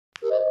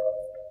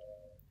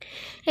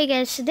Hey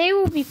guys, today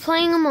we'll be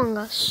playing Among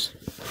Us.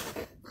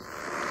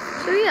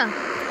 So yeah,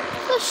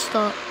 let's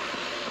start.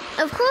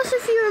 Of course,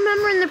 if you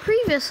remember in the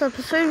previous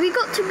episode, we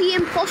got to be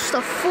Imposter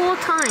 4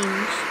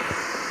 times.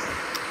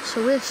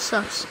 So we're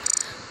sus.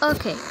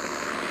 Okay.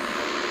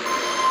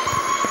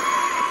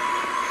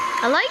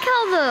 I like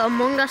how the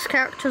Among Us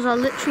characters are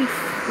literally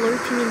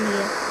floating in the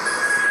air.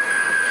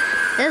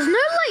 There's no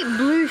light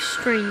blue,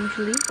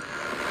 strangely.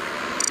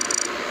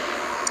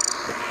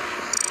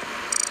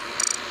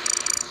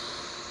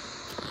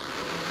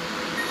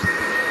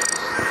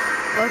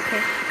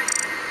 Okay,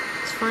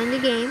 let's find the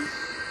game.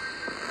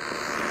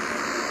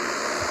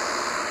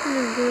 I'm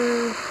gonna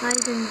go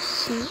hide and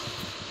seek.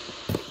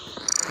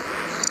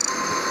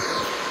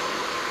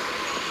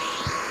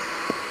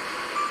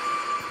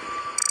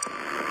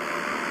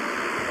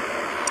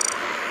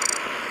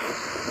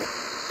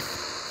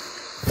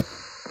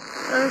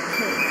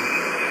 Okay.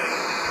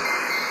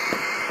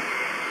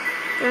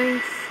 Going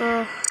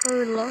for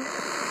Hola.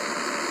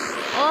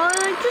 Oh,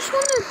 I just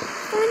want to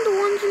find the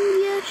ones in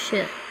the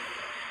airship.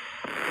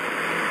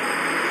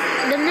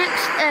 The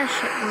next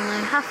airship one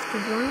I have to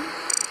join.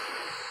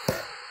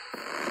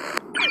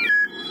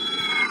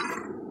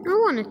 I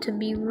want it to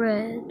be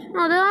red.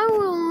 Oh, I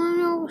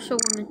also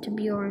want it to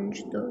be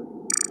orange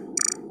though.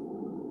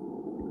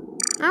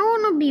 I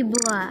want to be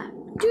black.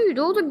 Dude,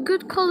 all the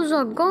good colors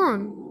are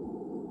gone.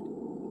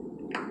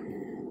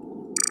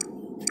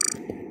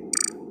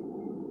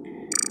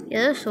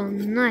 Yeah, this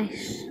one's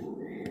nice.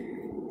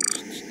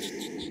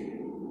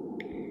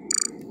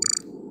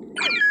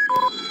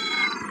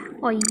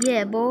 Oh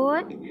yeah,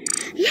 boy.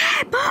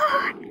 Yeah,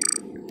 boy!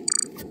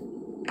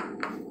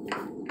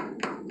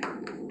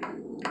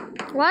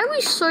 Why are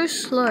we so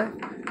slow?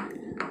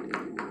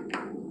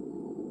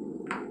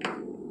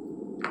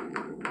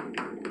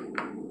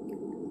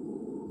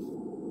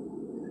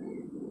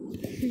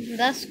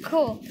 That's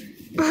cool.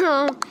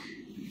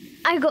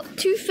 I got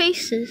 2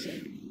 faces.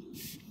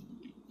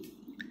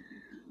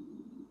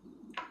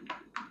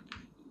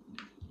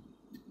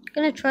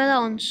 Gonna try that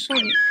on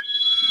Sonic.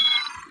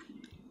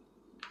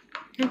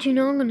 And you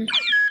know I'm gonna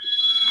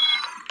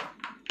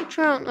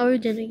try on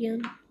Odin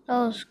again. That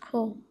was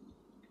cool.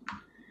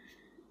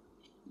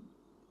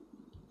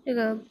 I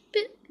got a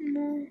bit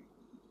more.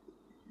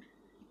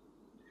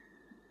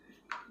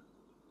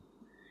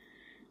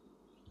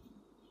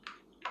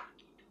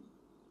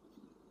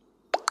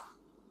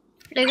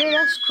 Okay,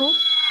 that's cool.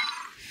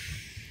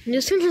 I'm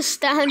just gonna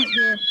stand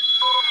here.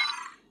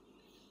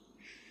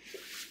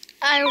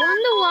 I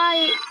wonder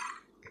why.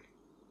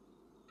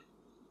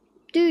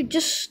 Dude,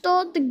 just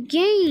start the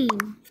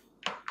game.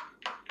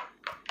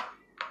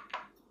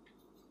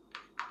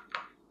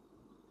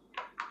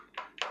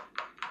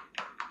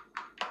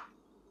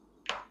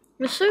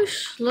 We're so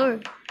slow.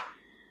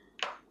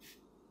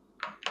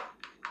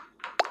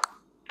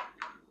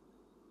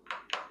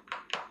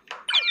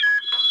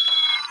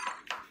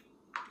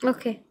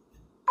 Okay.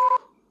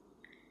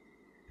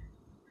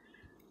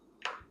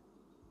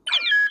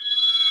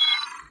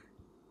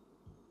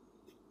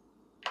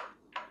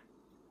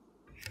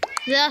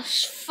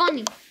 That's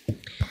funny.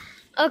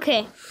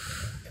 Okay.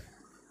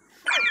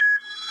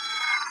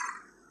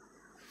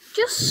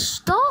 Just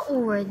start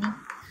already.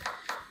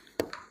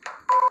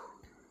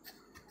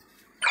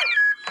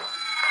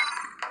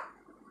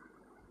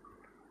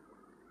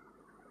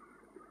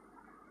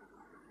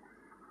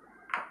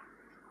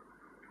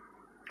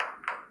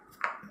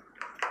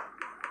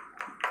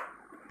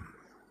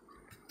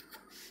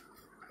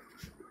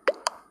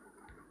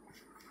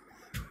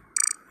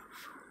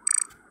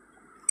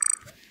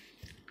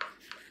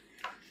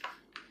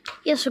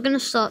 Yes, we're gonna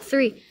start.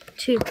 3,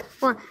 2,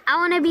 1. I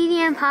wanna be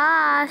the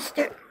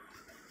imposter.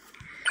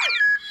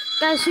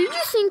 Guys, who do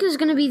you think is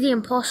gonna be the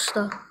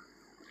imposter?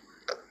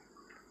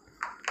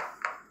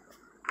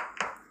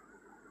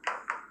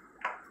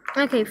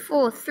 Okay,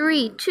 4,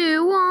 3,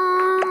 2,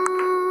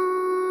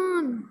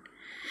 1.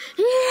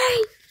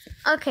 Yay!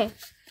 Okay.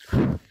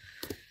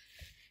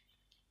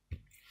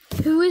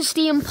 Who is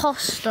the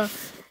imposter?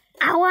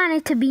 I want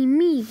it to be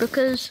me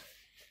because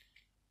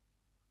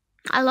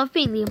I love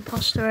being the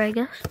imposter, I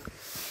guess.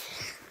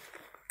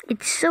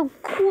 It's so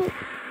cool.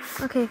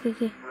 Okay.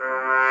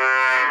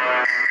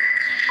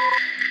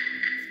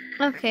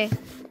 Okay.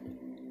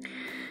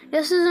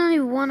 Guess there's only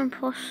one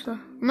imposter.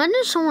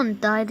 Imagine someone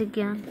died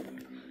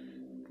again.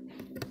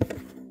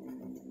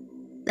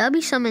 That'd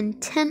be some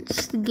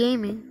intense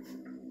gaming.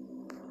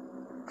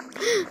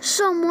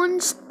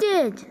 Someone's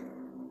dead.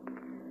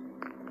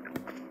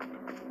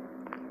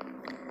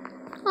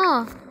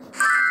 Oh.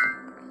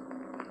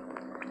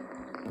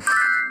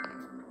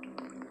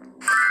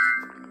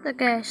 That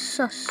guy is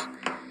sus.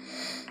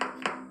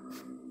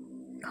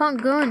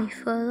 Can't go any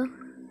further.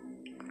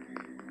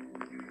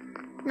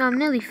 No, I'm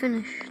nearly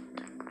finished.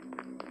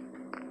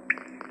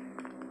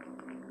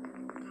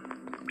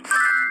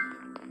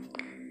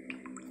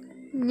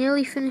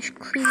 Nearly finished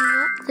cleaning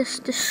up this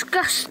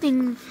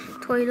disgusting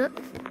toilet.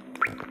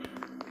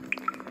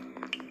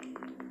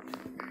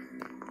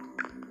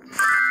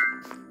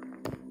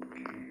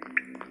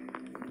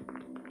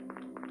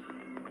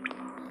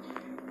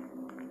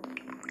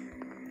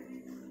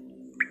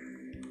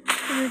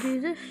 gonna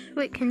do this.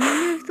 Wait, can you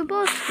move the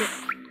basket?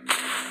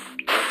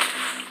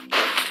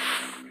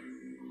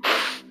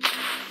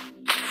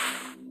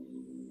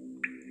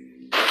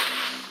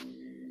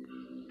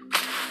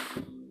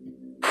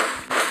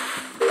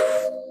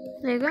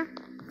 There you go.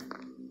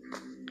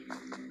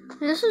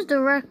 This is the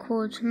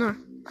records. No.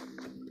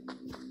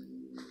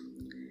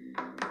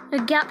 A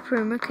gap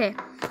room. Okay.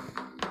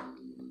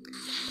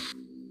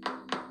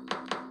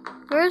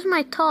 Where's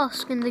my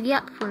task in the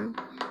gap room?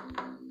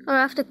 Oh, I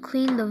have to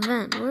clean the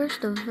vent. Where's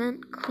the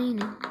vent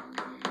cleaning?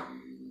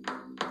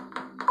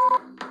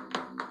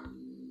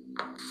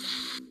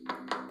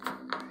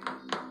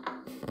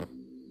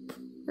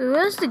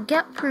 Where's the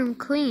gap room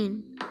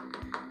clean?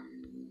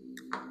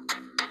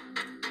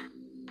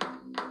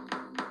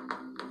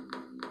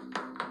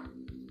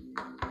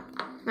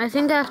 I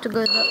think I have to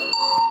go that.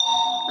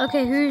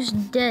 Okay, who's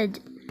dead?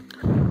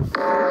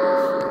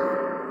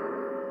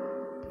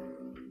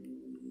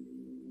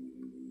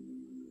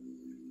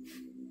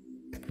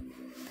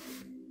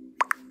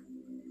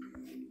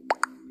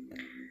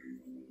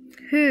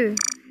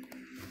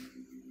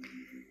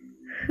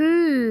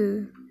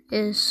 Who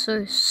is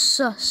so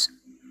sus?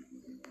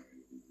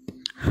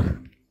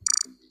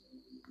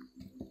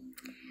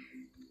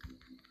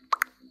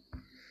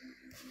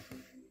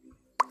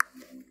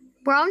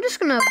 Bro, I'm just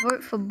gonna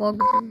vote for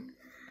Bogdan.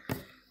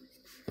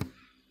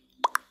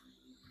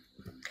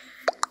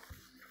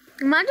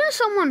 Imagine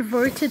someone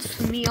voted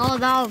for me. Oh,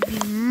 that would be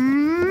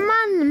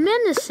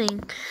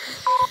menacing.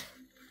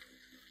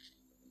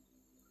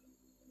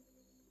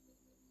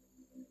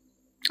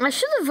 I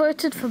should have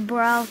voted for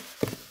Brawl.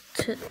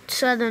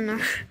 I don't know.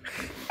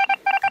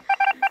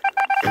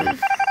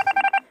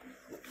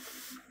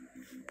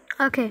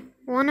 Okay,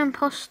 one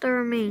imposter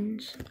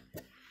remains.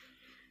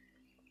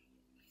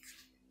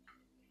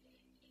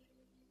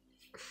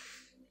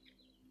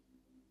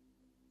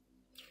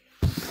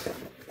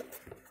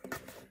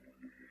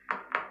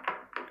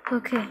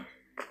 Okay.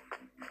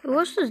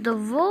 What's this? The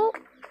vault?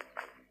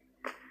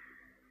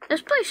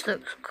 This place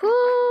looks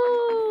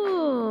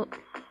cool.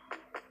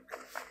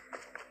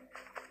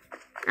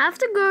 I have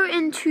to go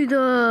into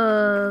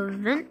the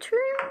vent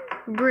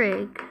room?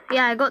 Brig.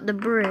 Yeah, I got the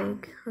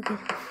brig. Okay.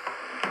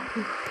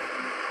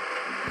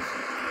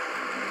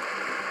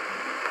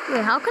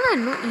 Wait, how can I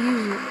not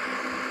use it?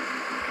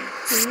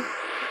 Okay.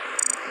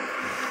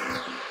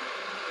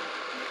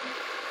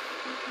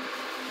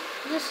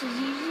 This is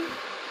easy.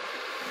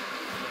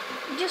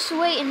 Just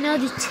wait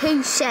another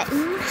 2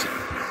 seconds.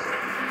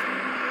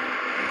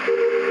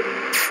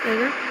 There you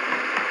go.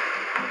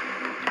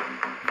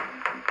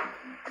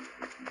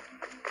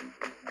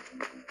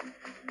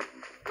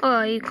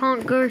 Oh, you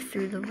can't go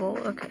through the vault.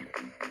 Okay.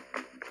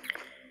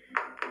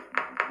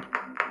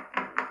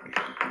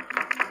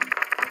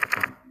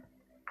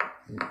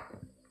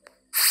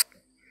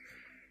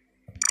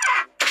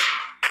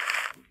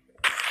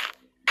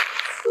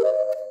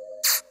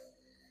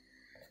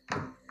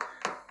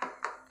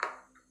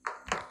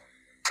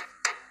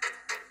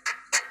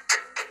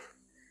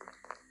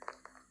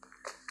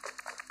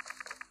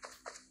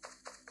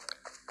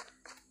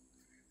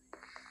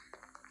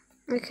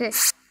 Okay.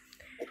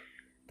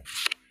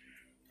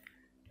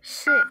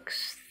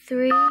 6,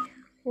 3,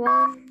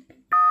 1.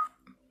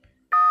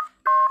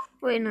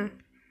 Wait, no.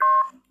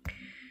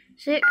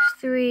 6,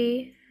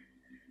 3,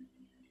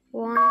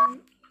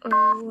 1,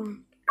 0,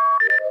 1.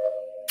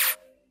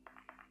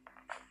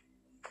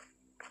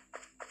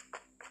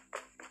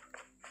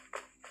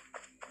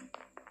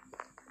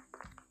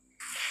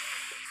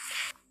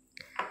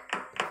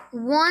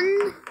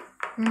 One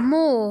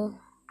more.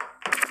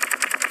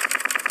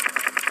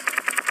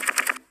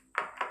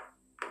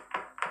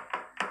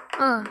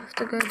 Oh, I have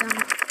to go down.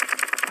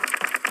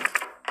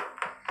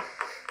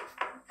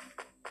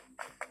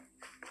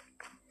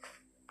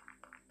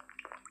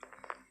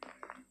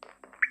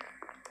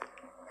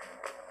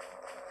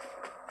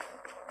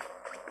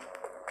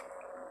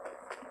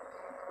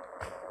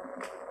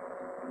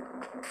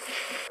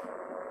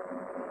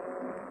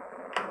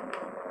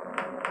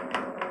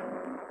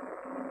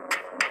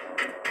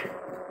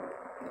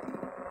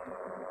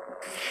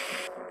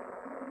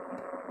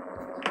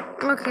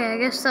 Okay, I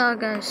guess that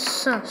guy's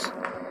sus.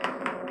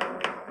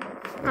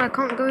 I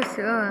can't go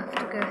through. Oh, I have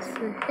to go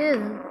through here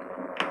then.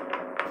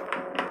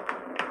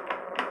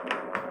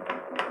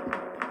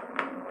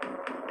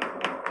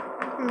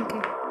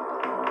 Okay.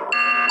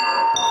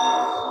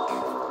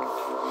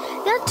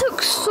 That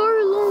took so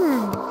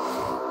long.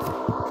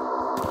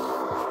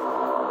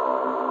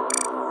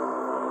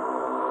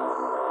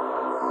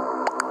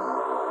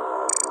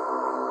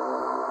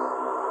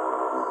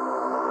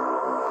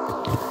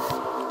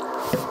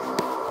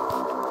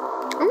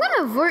 I'm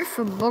gonna vote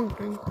for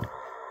Bogdan.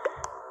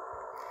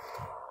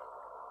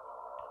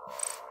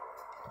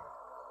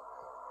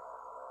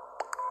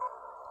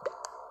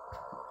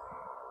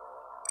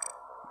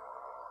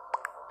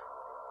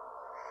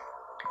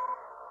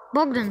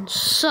 Bogdan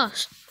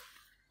sus.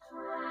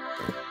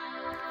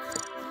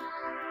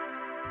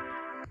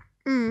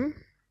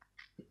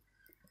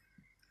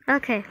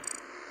 Okay.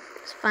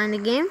 Let's find a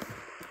game.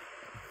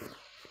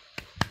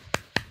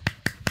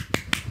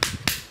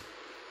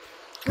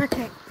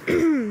 Okay.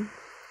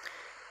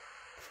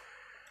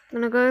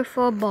 Gonna go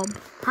for Bob.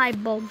 Hi,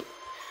 Bob.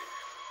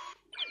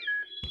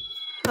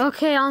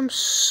 Okay, I'm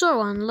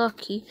so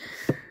unlucky.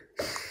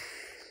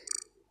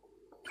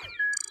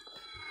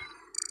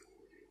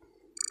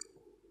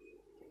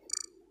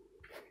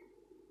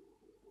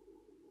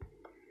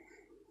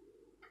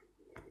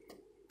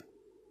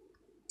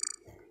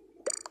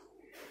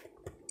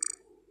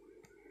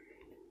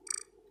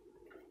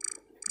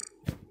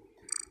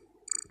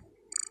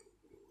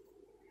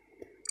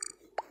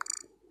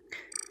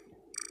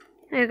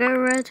 There you go,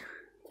 red.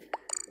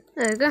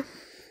 There you go.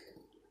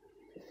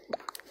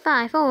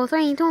 5, 4,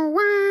 3, 2,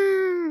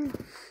 1.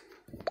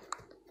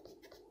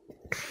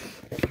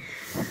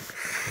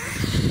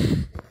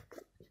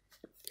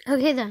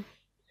 Okay then.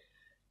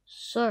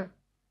 So,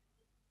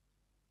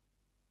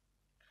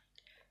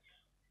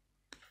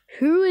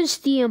 who is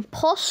the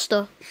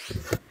imposter?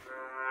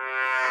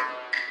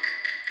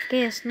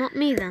 Okay, it's not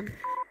me then.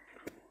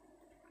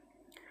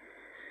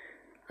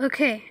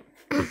 Okay.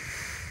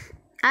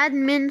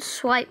 Admin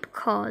swipe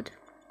card.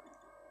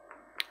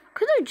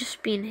 Could have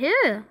just been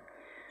here.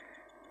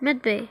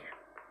 Medbay.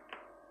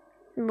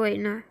 Wait,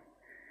 no.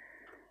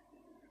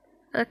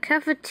 A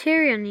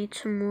cafeteria needs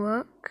some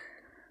work.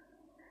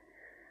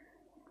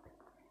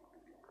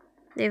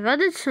 They've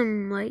added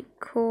some like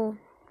cool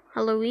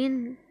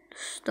Halloween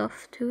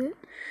stuff to it.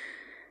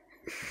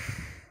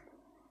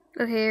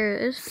 Okay, here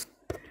it is.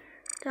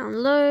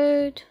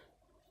 Download.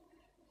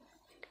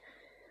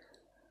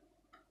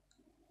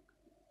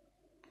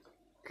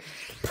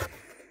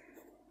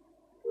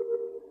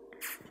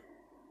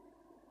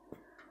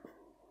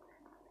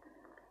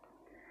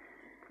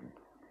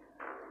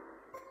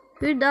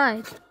 Who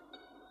died?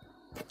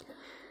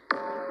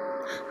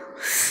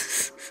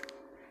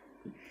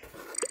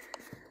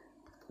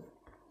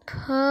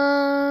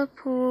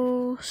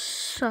 Purple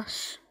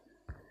sus.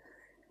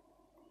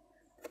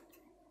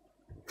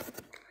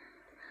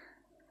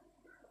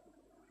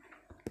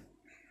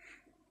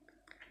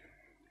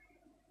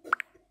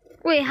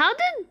 Wait, how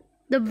did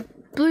the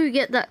blue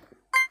get that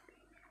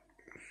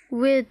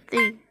weird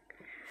thing?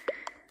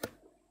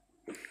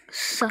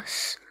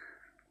 Sus.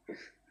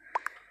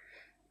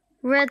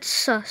 Red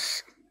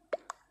sus.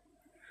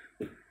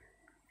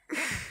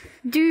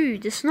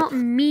 Dude, it's not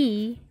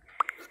me.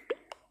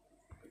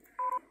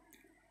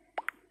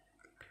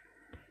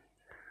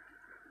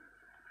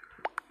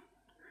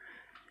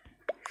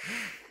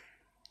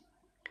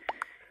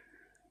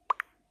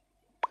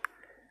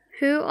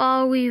 Who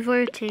are we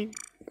voting?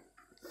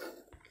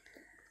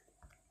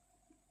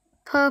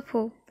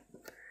 Purple.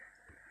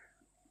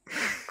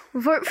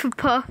 Vote for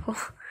purple.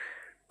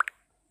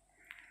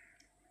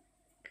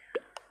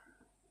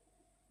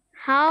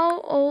 How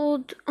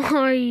old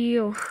are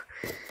you?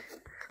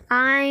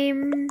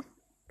 I'm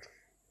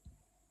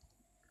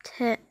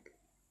 10.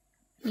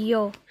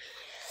 Yo.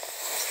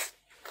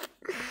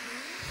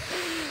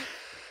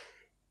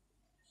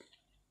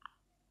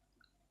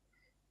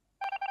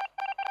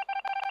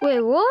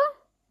 Wait, what?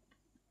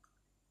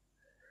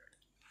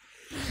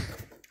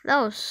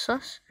 That was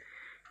sus.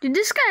 Dude,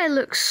 this guy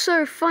looks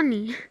so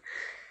funny.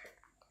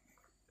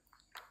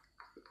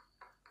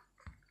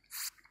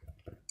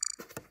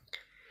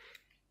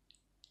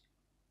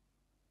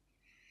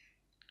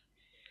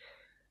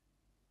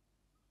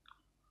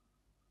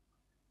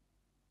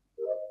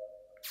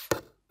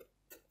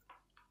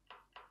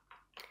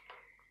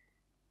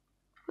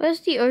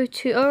 Where's the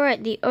O2? Oh,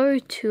 right, the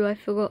O2, I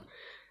forgot.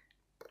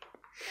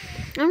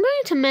 I'm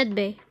going to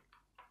Medbay.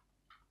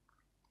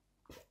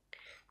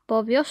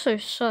 Bob, you're so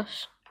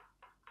sus.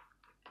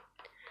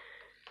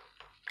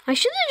 I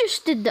should have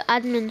just did the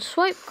admin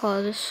swipe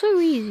card. It's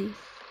so easy.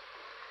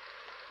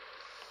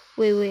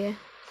 Wait.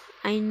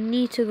 I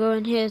need to go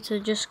in here to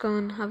just go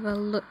and have a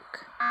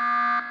look.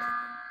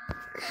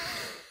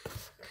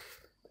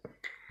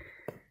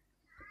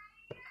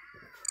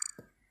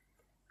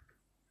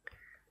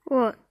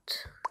 What?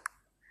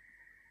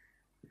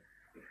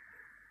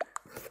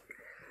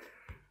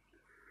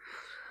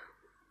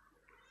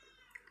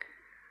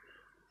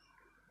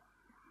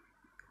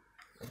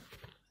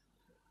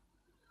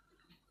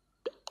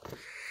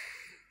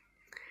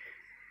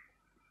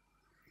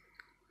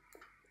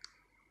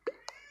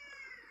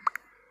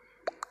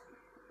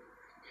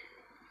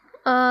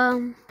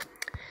 I'm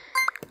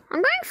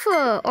going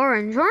for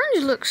orange.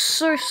 Orange looks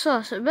so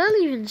sus. It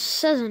barely even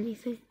says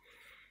anything.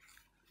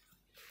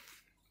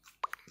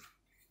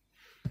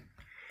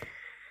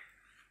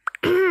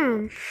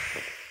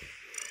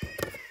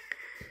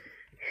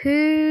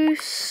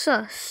 Who's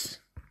sus?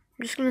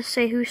 I'm just gonna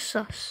say who's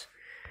sus.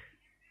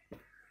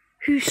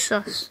 Who's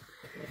sus?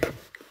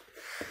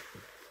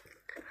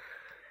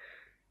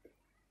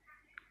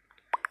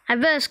 I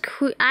bet it's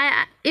Queen.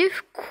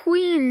 If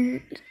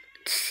Queen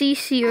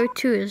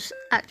CCO2 is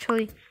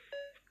actually.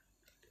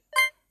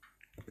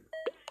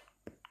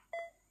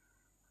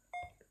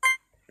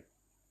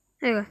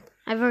 There you go.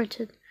 I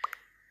voted.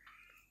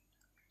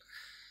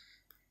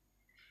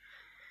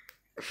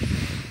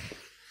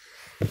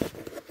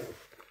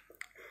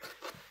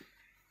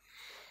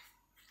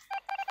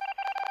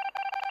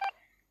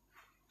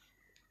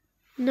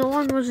 No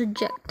one was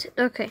ejected.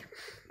 Okay.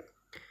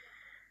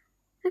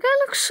 The guy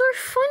looks so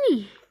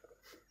funny.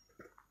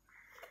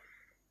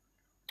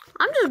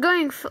 I'm just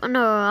going for...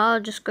 No, I'll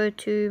just go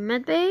to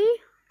medbay.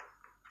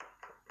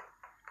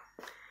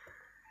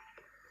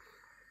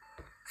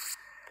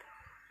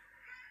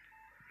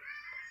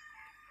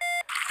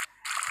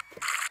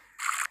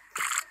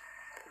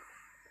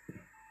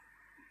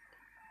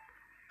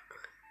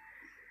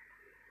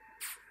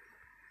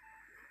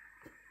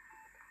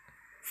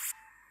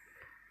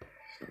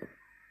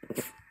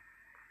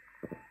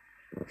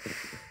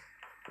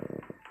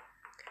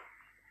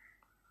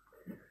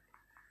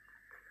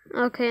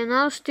 Okay,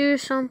 now let's do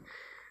some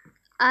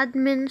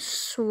admin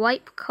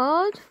swipe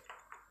card.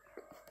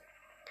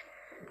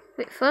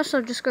 Wait, first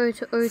I'll just go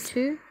to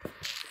O2.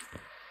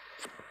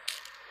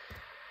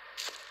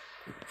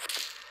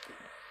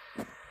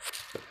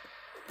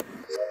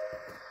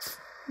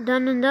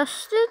 Done and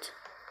dusted.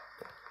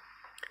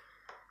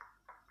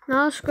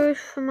 Now let's go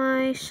for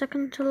my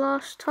second to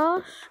last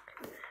task,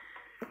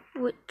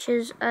 which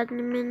is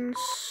admin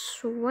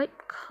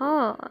swipe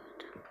card.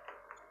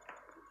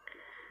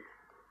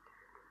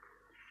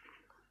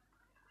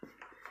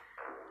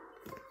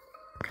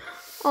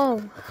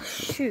 Oh,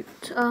 shoot.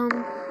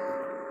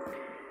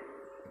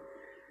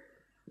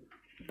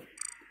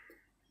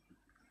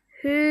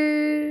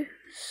 Who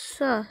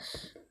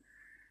sus?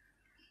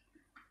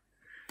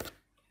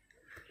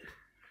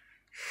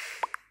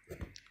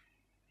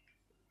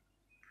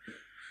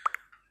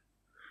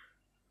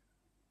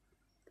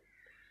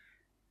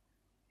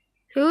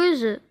 Who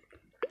is it?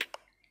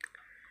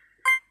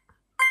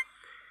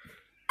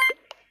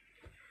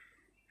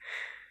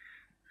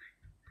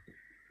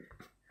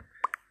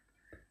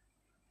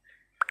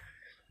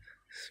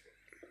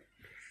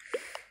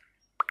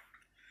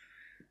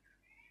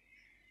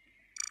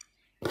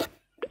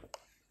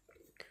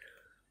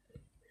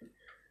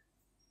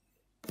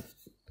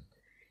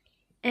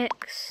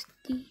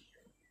 XD.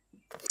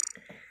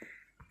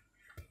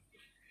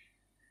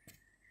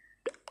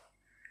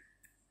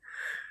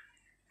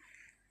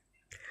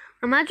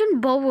 Imagine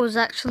Bob was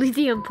actually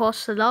the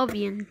imposter. That would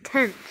be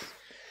intense.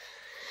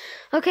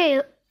 Okay,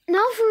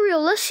 now for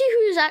real, let's see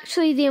who's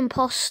actually the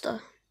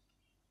imposter.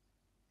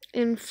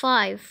 In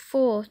 5,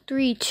 4,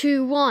 3,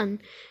 2,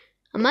 1.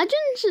 Imagine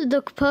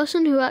the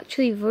person who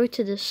actually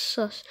voted is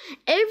sus.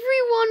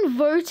 Everyone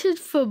voted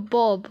for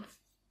Bob.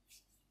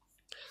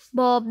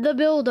 Bob the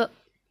Builder.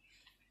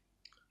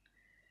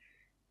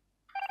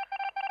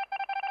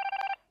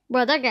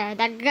 Bro, that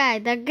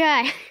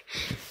guy.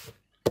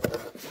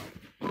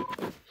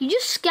 He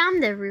just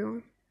scammed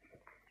everyone.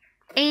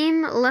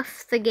 Aim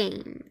left the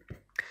game.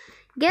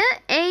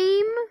 Get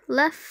Aim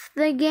left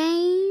the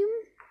game.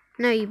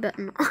 No, you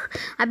better not.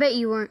 I bet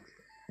you won't.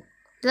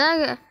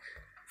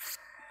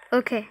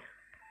 Okay.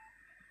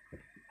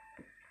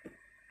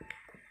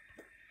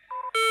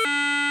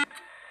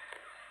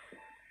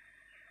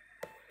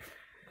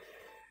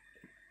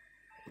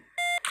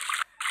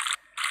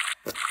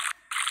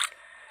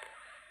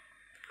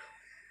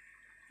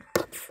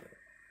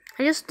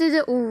 I just did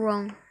it all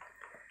wrong.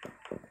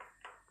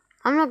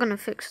 I'm not gonna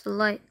fix the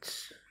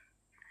lights.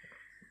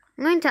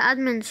 I'm going to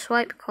admin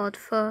swipe card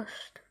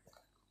first.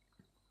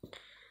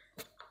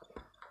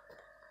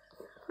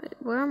 Wait,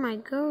 where am I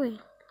going?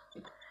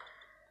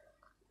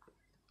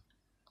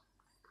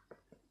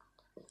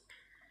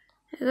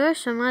 There goes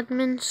some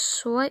admin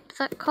swipe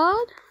that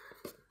card.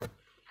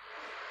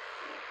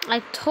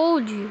 I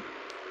told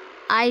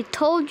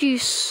you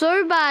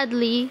so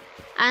badly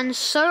and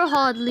so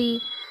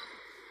hardly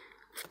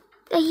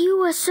that you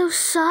were so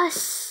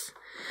sus.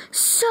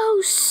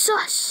 So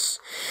sus.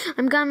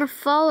 I'm gonna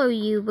follow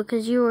you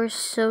because you are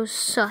so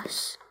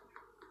sus.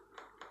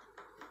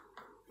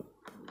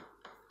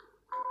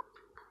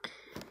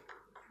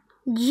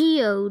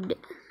 Geode.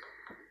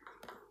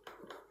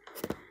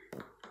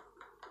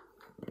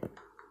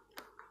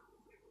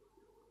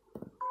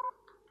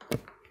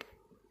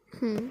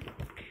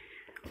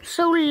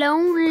 So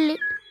lonely.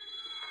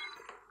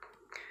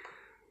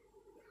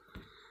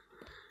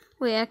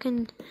 Wait, I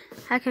can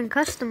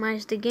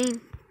customize the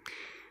game.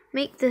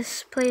 Make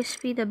this play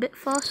speed a bit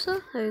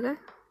faster. There we go.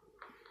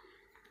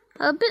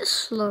 A bit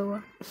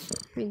slower.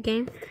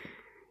 Game.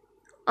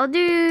 I'll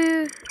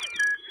do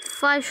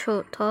 5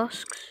 short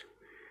tasks,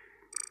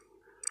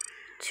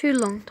 2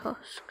 long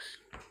tasks,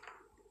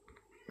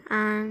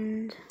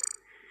 and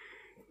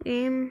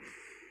game.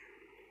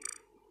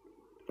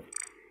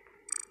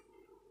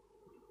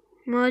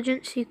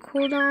 Emergency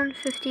cooldown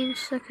 15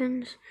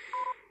 seconds.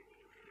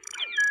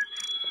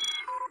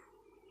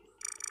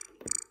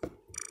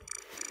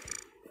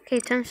 Okay,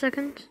 10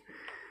 seconds.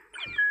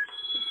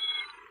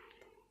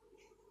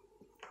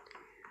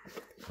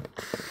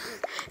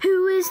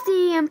 Who is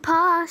the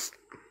imposter?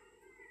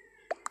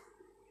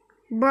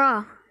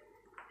 Bruh.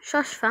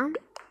 Shush, fam.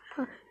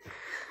 Shush.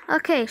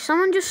 Okay,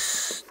 someone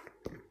just...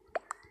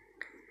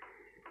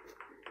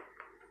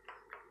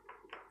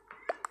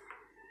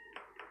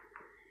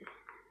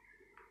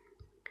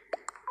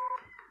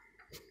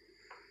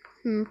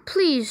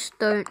 Please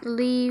don't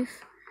leave.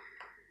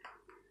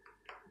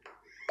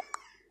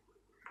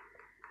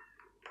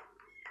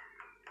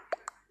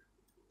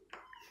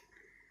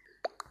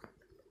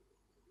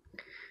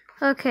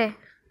 Okay.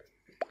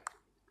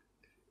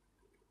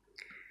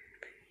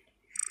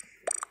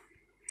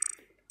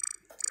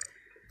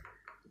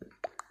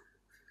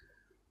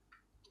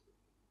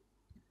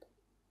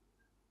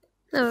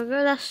 There we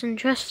go, that's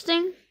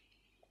interesting.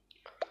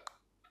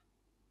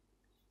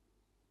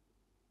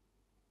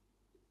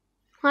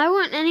 Why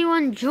won't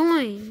anyone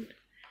join?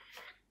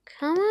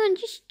 Come on,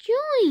 just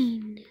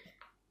join.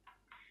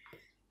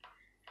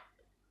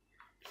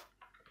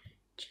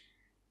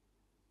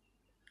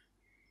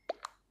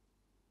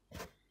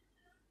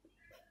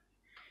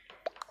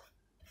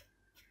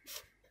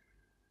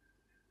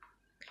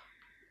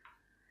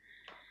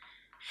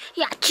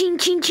 Yeah, ching,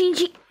 ching, ching,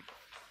 ching.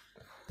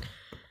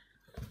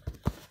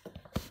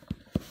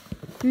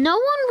 No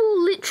one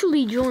will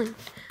literally join.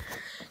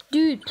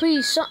 Dude,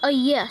 please,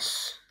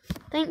 yes.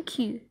 Thank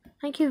you.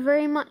 Thank you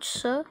very much,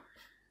 sir.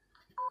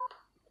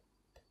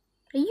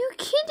 Are you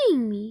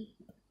kidding me?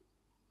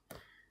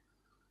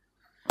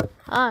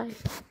 Hi,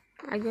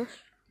 I guess.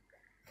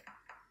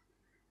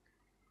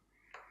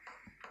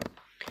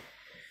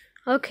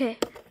 Okay,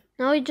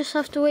 now we just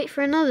have to wait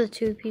for another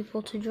 2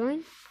 people to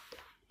join.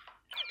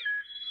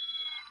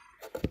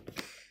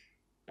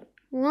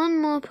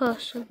 One more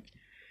person.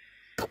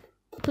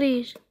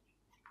 Please.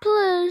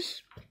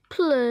 Please.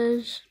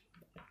 Please.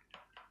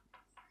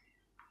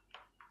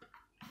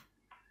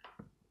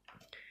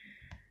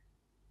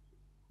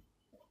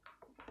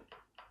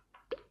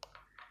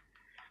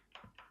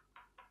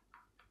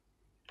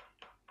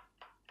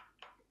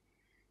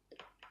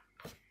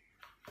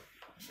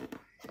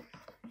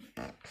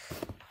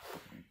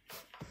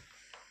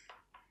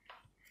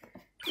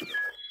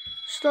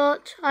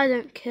 Start. I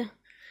don't care.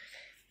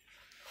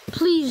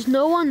 Please,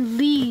 no one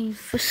leave.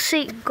 For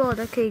sake God.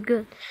 Okay,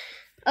 good.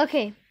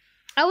 Okay.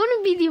 I want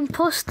to be the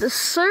imposter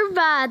so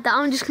bad that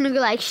I'm just going to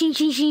go like sheen,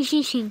 sheen, sheen,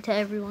 sheen, sheen to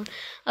everyone.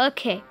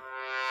 Okay.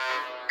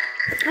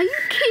 Are you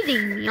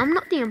kidding me? I'm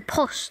not the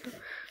imposter.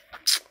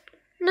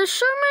 There's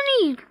so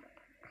many.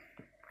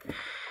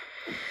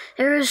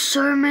 There is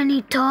so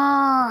many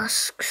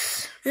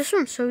tasks. This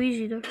one's so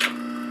easy though.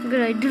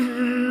 Good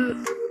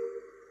idea.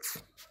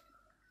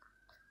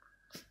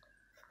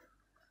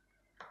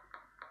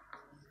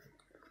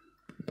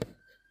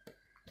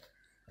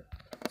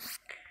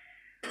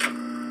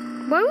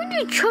 Why would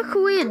you chuck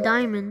away a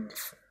diamond?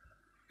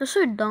 That's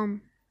so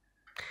dumb.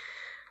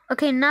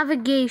 Okay,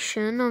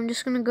 navigation. I'm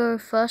just gonna go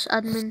first.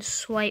 Admin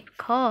swipe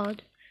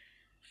card.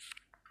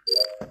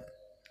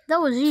 That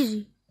was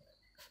easy.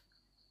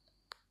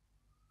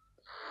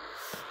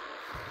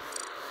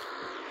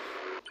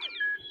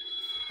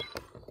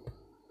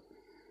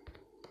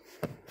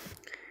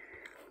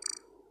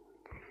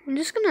 I'm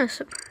just gonna.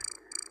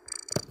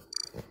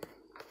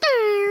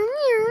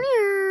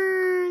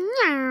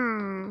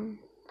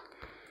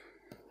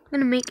 I'm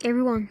gonna make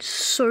everyone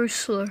so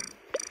slow.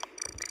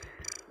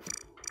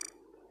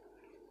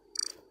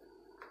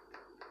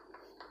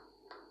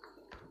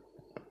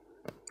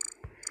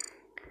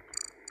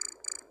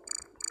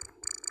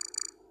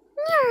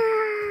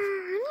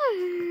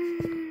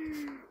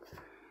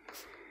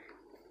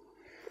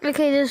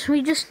 Okay,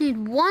 we just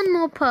need one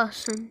more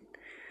person.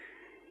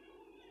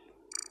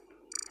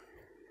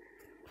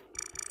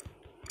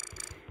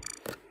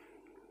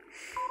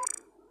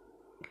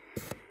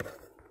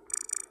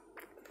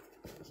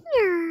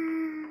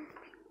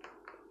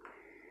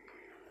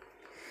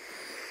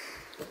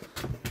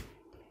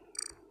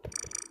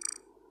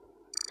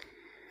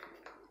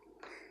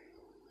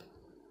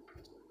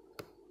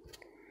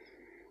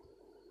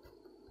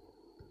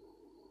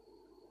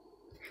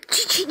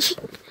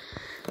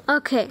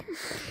 Okay.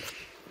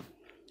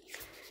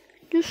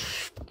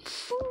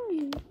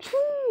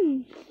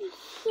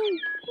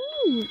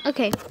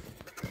 Okay.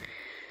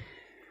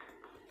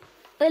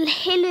 Well,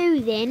 hello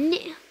then.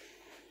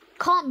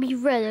 Can't be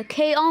red,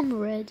 okay? I'm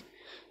red.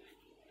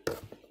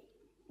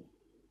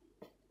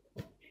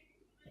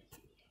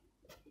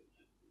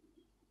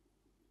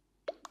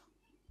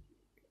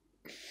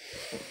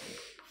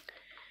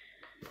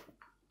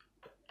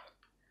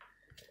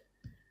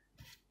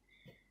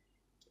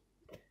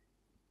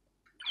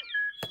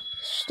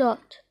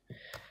 Start.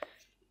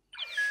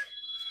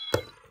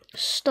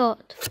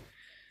 Start.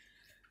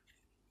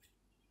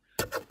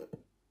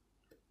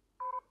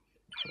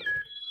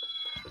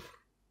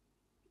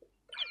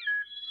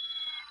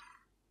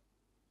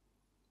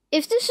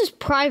 If this is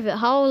private,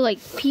 how are like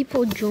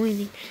people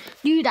joining?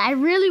 Dude, I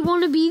really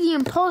want to be the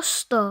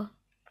imposter.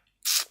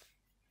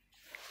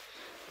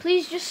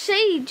 Please just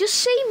say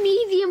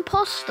me the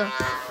imposter.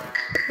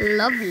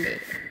 Lovely.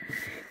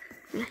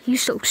 You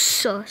so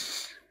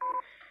sus.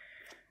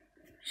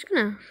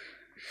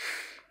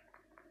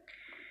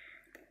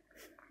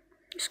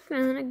 Just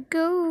gonna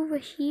go over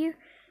here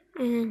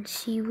and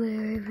see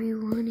where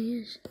everyone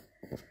is.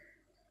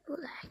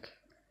 Black.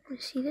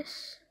 Wanna see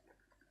this?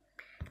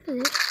 Look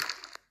at this.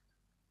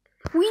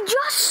 We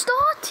just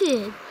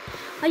started!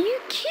 Are you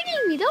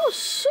kidding me? That was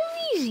so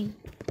easy.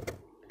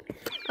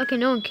 Okay,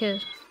 no one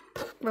cares.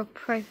 We're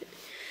private.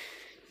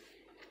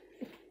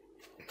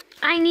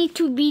 I need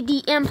to be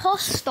the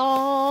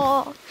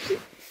imposter.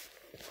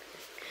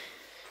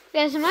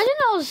 Guys, imagine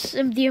I was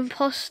the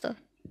imposter.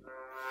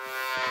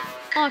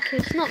 Okay,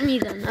 it's not me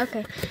then.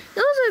 Okay. It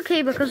was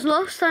okay because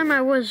last time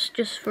I was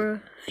just for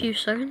a few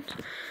seconds.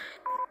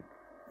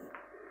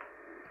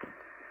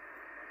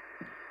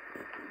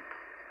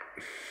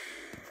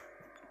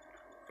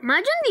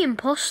 Imagine the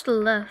imposter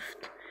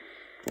left.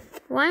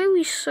 Why are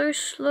we so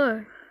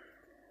slow?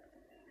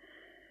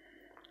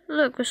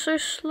 Look, we're so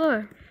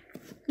slow.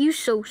 You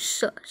so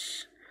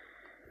sus.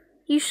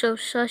 You so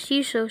sus.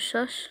 You so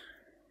sus.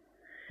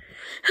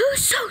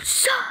 Who's so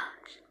sus?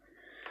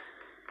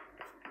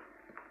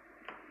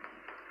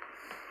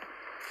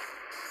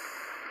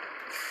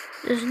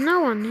 There's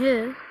no one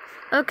here.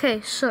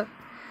 Okay, so.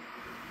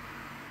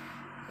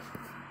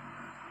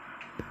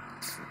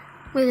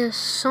 Wait, there's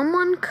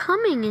someone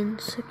coming in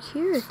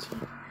security.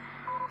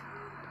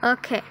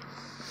 Okay.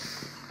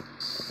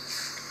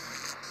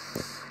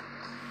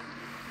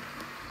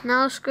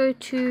 Now let's go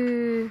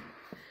to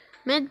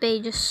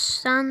Medbay, just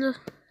stand.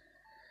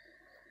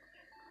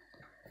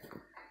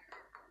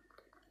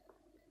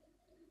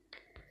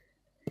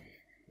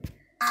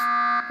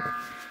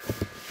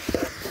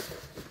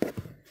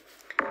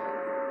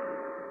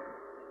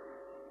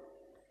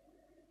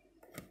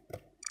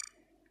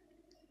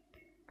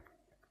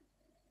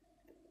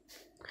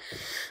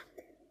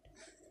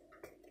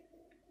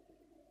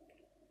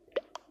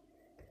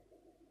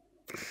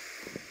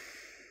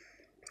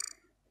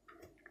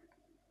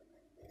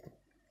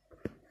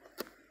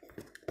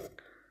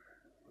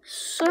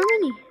 So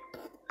many.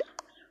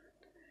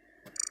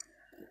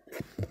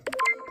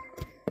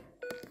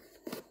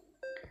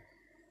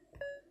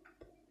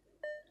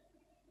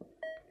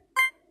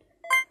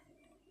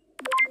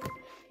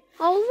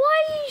 Oh, why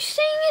are you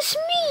saying it's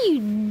me,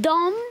 you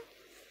dumb?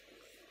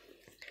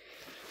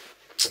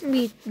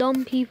 You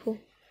dumb people.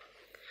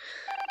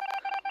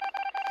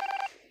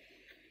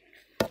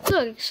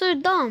 Look, so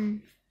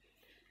dumb.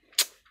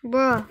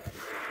 Bruh.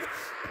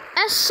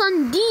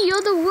 S&D,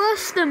 you're the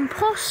worst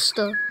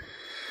imposter.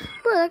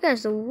 Bro, that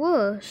guy's the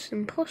worst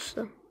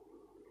imposter.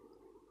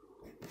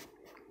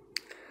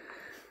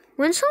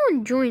 When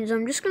someone joins,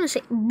 I'm just gonna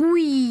say,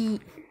 boy.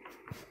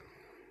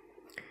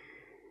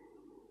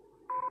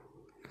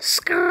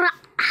 Scrappa.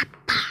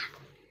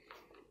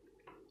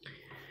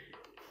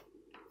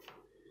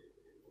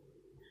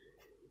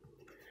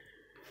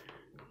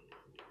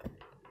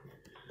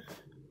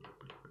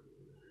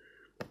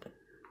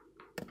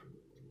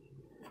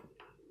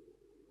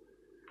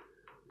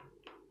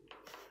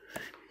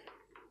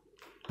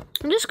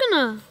 I'm just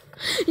gonna...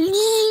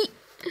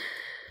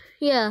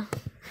 Yeah,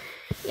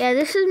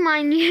 this is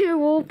my new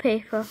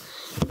wallpaper.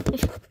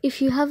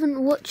 If you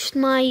haven't watched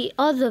my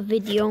other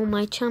video on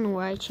my channel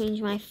where I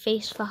changed my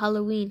face for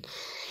Halloween.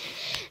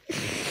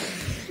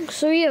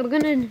 So yeah, we're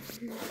gonna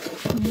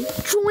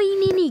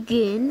join in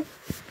again.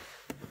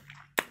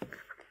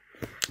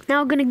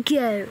 Now we're gonna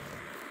go.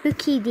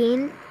 Okay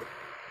then.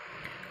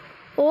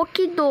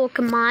 Okie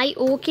dokie, my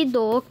okie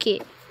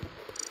dokie.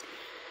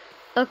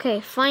 Okay,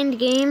 find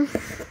game.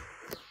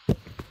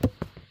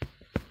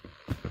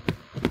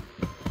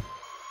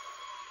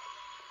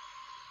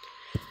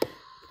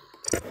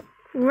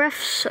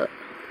 Refso.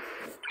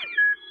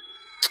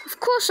 Of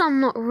course I'm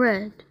not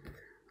red.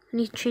 I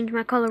need to change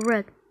my color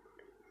red.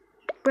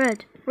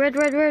 Red. Why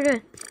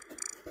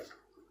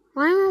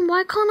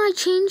can't I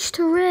change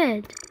to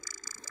red?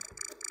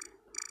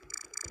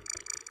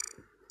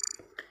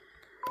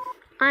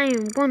 I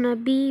am gonna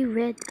be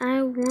red.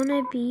 I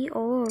wanna be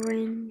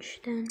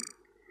orange then.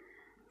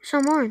 So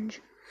I'm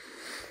orange.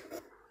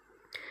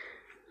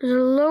 There's a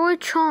lower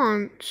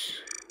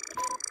chance.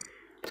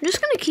 I'm just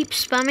gonna keep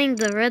spamming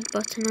the red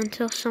button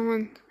until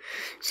someone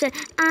says,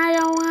 I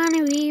don't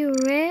wanna be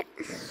red.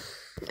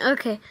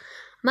 Okay,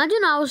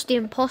 imagine I was the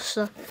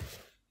imposter.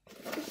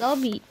 That'll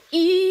be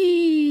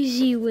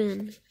easy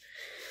win.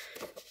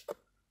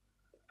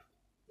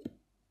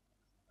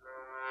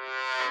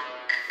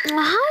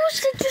 How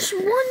is there just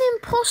one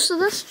imposter?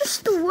 That's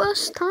just the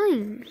worst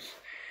times.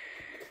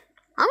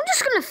 I'm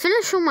just gonna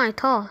finish all my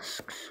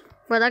tasks.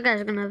 Well, that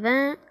guy's gonna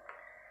vent.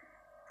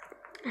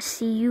 I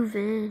see you,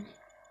 Van.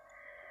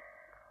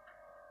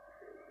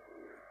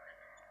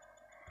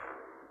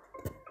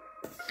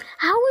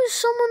 How is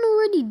someone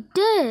already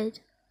dead?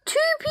 2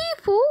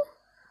 people?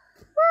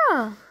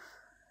 Bruh.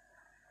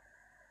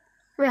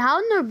 Wait, how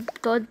are no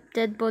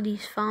dead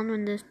bodies found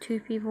when there's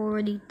 2 people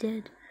already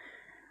dead?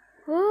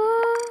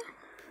 What?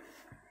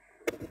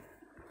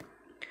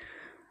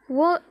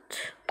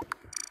 What?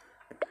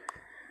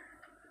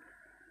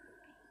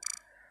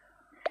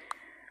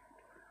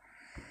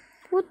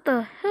 What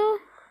the hell?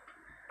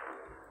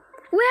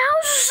 Wait,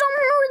 how's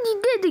someone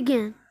already dead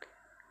again?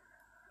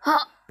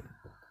 Huh?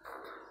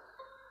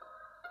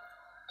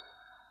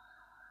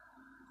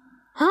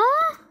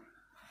 Huh?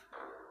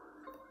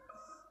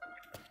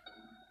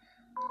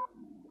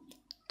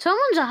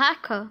 Someone's a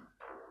hacker.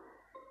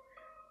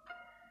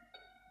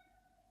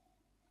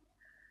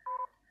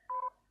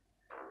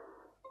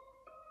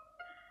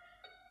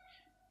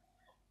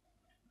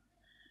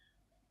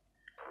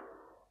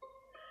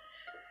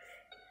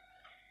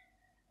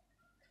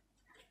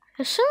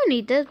 There's so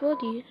many dead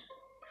bodies.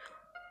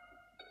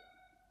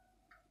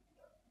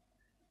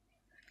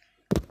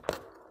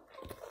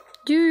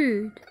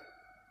 Dude,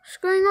 what's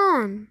going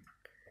on?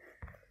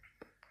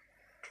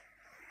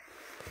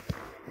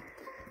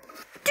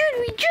 Dude,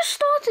 we just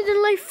started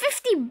and like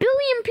 50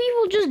 billion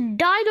people just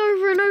died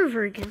over and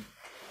over again.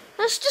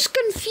 That's just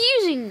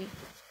confusing me.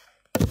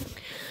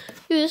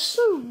 Dude, it's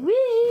so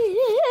weird.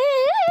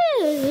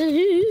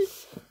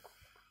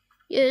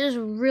 Yeah, it is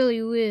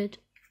really weird.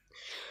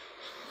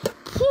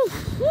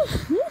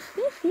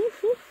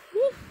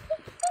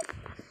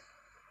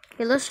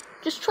 Okay, let's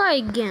just try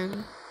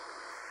again.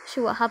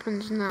 See what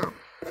happens now.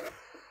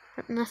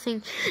 But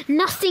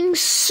nothing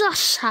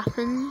sus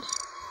happens.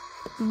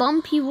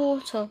 Bumpy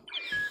water.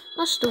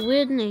 That's the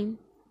weird name.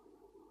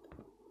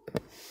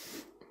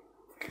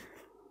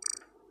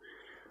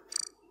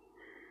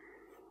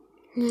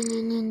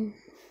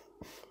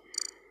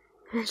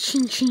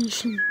 Shin shin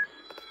shin.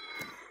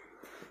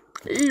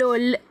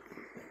 Lol.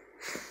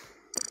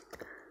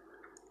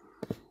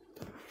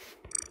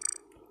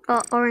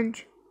 Oh,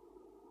 orange.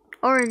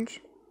 Orange.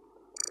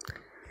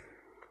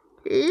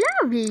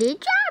 Lovely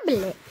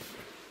jubbly.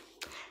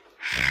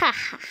 Ha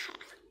ha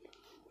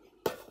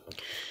ha.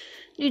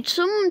 Dude,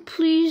 someone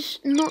please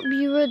not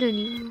be red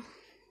anymore.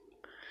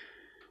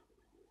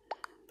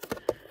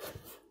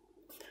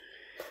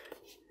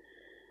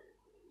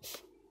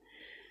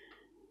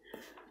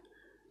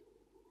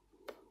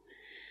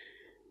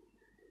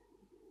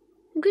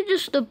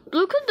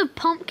 Look at the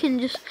pumpkin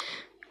just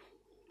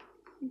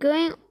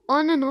going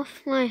on and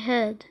off my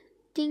head.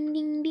 Ding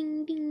ding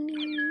ding ding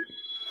ding.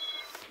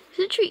 It's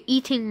literally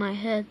eating my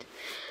head.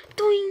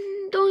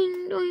 Doing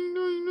doing doing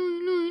doing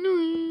doing doing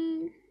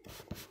doing.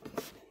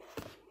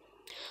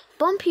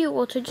 Bumpy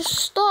water, just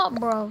stop,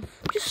 bro.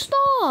 Just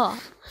stop.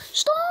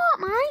 Stop,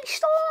 mate.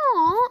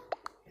 Stop.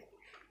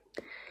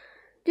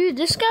 Dude,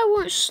 this guy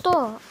won't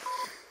stop.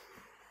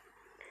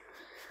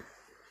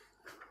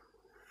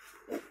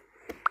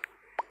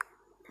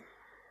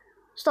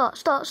 Stop.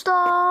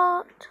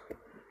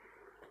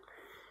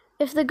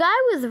 If the guy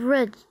with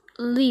red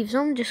leaves,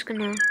 I'm just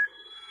gonna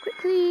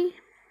quickly.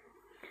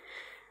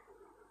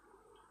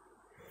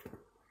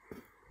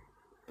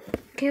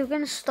 Okay, we're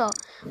gonna stop.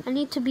 I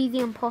need to be the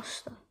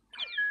imposter.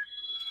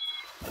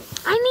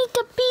 I need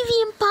to be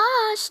the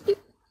imposter.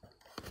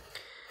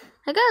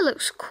 That guy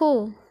looks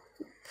cool.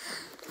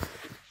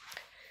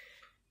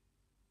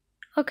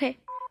 Okay.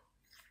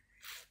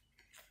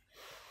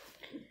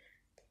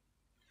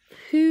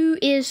 Who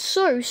is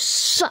so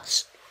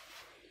sus?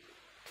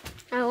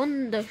 I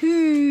wonder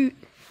who.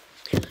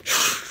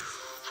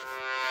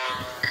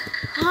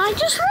 I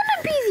just want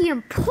to be the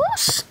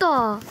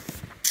imposter.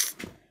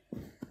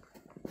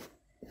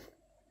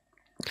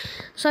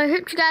 So I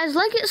hope you guys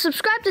like it.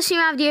 Subscribe to see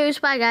more videos.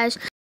 Bye, guys.